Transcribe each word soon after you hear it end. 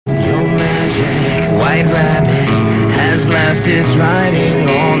white rabbit has left its writing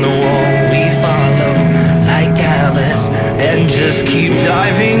on the wall. We follow like Alice and just keep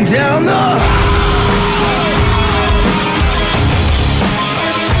diving down the hole.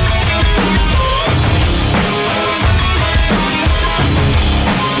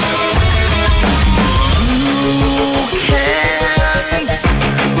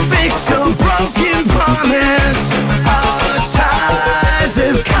 Fix a broken promise. Our ties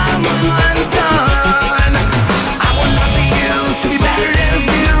have come undone. I will not be used to be battered and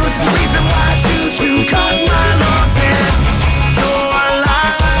abused. The reason why I choose to cut my losses. Your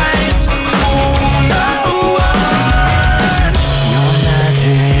lies for no one. Your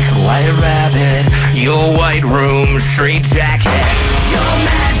magic white rabbit, your white room straight jacket. Your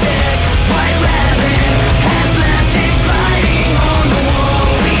magic white rabbit has left its writing on the wall.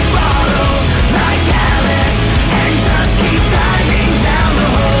 We follow like Alice and just keep diving down the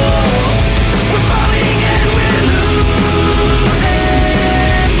hole. We're falling and we're losing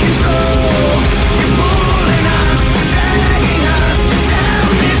control. You're pulling us, dragging us down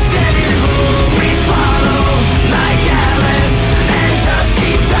this dead end hole. We follow like Alice and just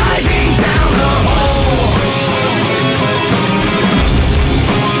keep diving down the hole.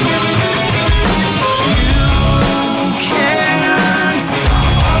 You can't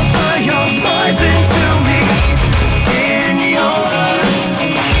offer your poison to me in your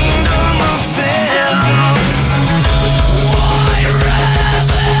kingdom of film. White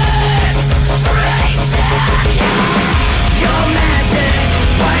rabbit, straight jacket. Your magic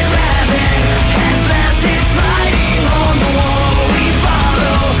white rabbit has left its writing on the wall. We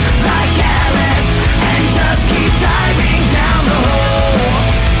follow like Alice and just keep diving down the hole.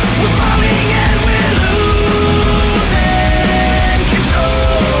 We're falling and we're losing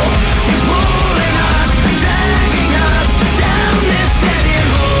control. You're pulling us, dragging us down this dead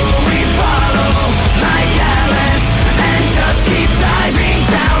end hole. We follow like Alice and just keep diving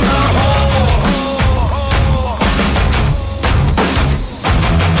down the hole.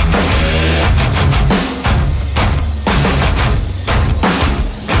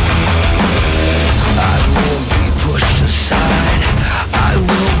 I won't be pushed aside. I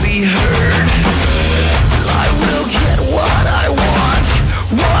will be heard. I will get what I want,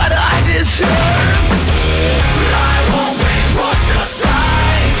 what I deserve. I won't be pushed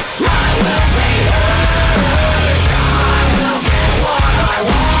aside. I will be heard. I will get what I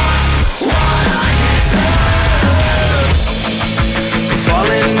want, what I deserve. We're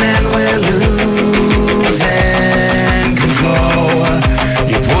falling and we're losing control.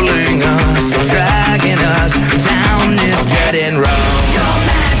 You're pulling us, dragging us down this dead end road. Your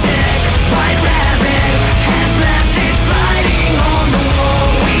magic white rabbit has left its writing on the wall.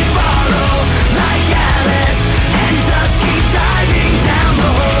 We follow like Alice and just keep diving down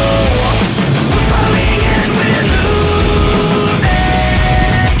the hole. We're falling and we're losing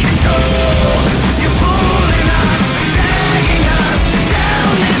control. You're pulling us, dragging us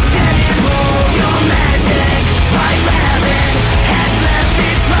down this dead end hole. Your magic white rabbit has left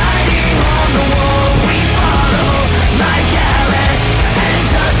its writing on the wall. We follow like Alice and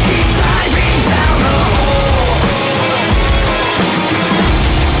just keep diving down the hole.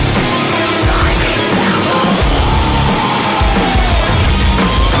 Diving down the hole.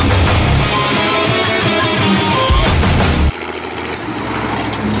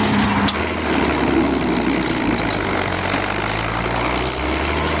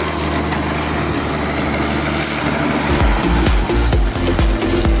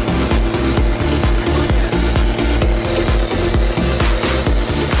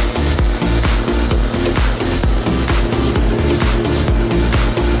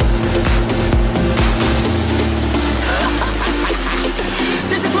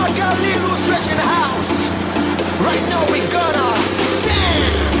 This is what got Lil Stretch in the house. Right now we got